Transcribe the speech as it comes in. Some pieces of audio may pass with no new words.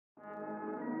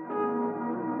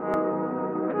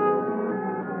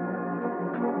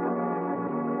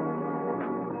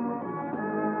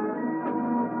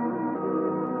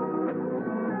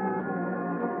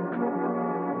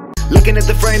Looking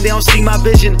at the frame, they don't see my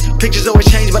vision. Pictures always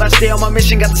change, but I stay on my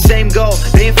mission. Got the same goal.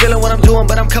 They ain't feeling what I'm doing,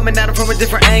 but I'm coming at them from a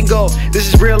different angle.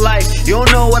 This is real life. You don't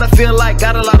know what I feel like.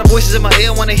 Got a lot of voices in my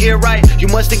ear, wanna hear right. You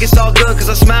must think it's all good, cause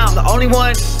I smile. I'm the only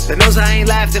one that knows I ain't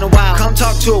laughed in a while. Come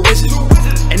talk to a wizard.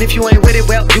 And if you ain't with it,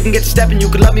 well, you can get to stepping. You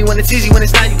can love me when it's easy, when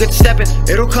it's not, you get to stepping.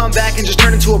 It'll come back and just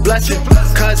turn into a blessing.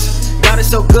 Cause God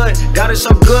is so good, God is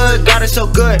so good, God is so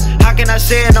good. How can I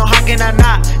say it? No, how can I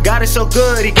not? God is so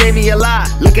good, He gave me a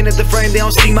lot. Looking at the frame, they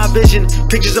don't see my vision.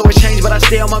 Pictures always change, but I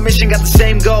stay on my mission. Got the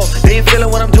same goal. They ain't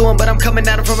feeling what I'm doing, but I'm coming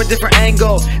at them from a different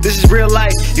angle. This is real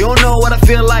life. You don't know what I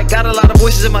feel like. Got a lot of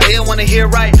voices in my ear, wanna hear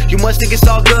right. You must think it's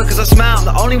all good, cause I smile. I'm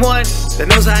the only one that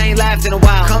knows I ain't laughed in a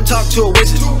while. Come talk to a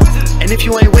wizard. And if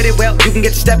you ain't with it, well, you can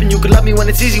get to stepping. You can love me when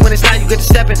it's easy, when it's not, you get to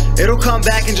stepping. It'll come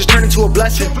back and just turn into a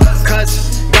blessing.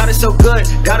 Cause God is so good,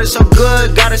 God is so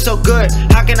good, God is so good.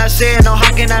 How can I say it? No, how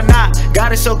can I not?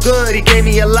 God is so good, He gave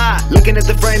me a lot. Looking at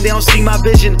the frame, they don't see my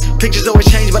vision. Pictures always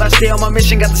change, but I stay on my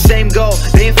mission. Got the same goal.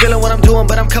 They ain't feeling what I'm doing,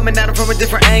 but I'm coming at them from a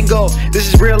different angle.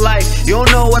 This is real life. You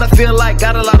don't know what I feel like.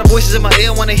 Got a lot of voices in my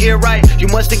ear, wanna hear right. You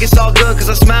must think it's all good, cause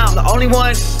I smile. I'm the only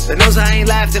one that knows I ain't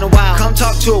laughed in a while. Come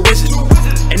talk to a wizard.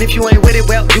 And if you ain't with it,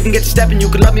 well, you can get to stepping. You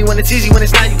can love me when it's easy, when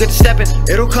it's not, you get to stepping.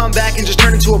 It'll come back and just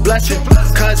turn into a blessing.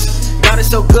 Cause God is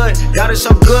so good, God is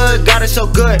so good, God is so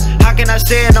good. How can I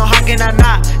say it? No, how can I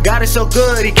not? God is so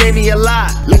good, He gave me a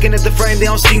lot. Looking at the frame, they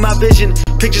don't see my vision.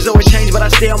 Pictures always change, but I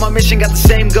stay on my mission. Got the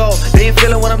same goal. They ain't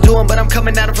feeling what I'm doing, but I'm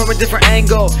coming at them from a different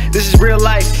angle. This is real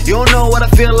life. You don't know what I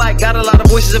feel like. Got a lot of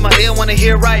voices in my ear, wanna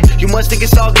hear right. You must think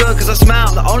it's all good, cause I smile.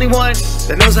 I'm the only one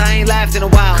that knows I ain't laughed in a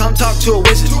while. Come talk to a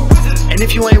wizard. And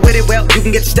if you ain't with it, well, you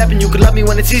can get to stepping. You can love me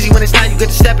when it's easy, when it's not, you get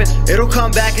to stepping. It'll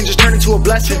come back and just turn into a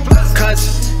blessing.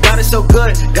 Cause God is so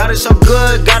good, God is so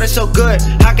good, God is so good.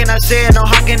 How can I say it? No,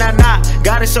 how can I not?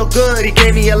 God is so good, He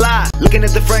gave me a lot. Looking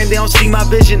at the frame, they don't see my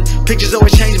vision. Pictures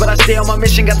always change, but I stay on my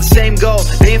mission. Got the same goal.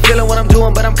 They ain't feeling what I'm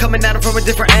doing, but I'm coming at them from a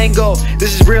different angle.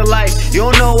 This is real life. You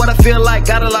don't know what I feel like.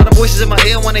 Got a lot of voices in my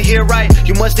ear, wanna hear right.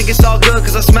 You must think it's all good,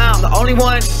 cause I smile. I'm the only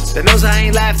one that knows I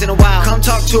ain't laughed in a while. Come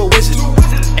talk to a wizard.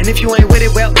 And if you ain't with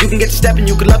it, well, you can get to stepping.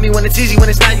 You can love me when it's easy, when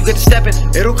it's not, you get to stepping.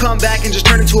 It'll come back and just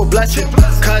turn into a blessing.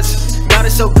 Cause God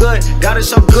is so good, God is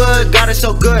so good, God is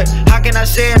so good. How can I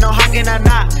say it? No, how can I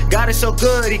not? God is so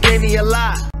good, He gave me a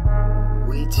lot.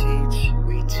 We cheat.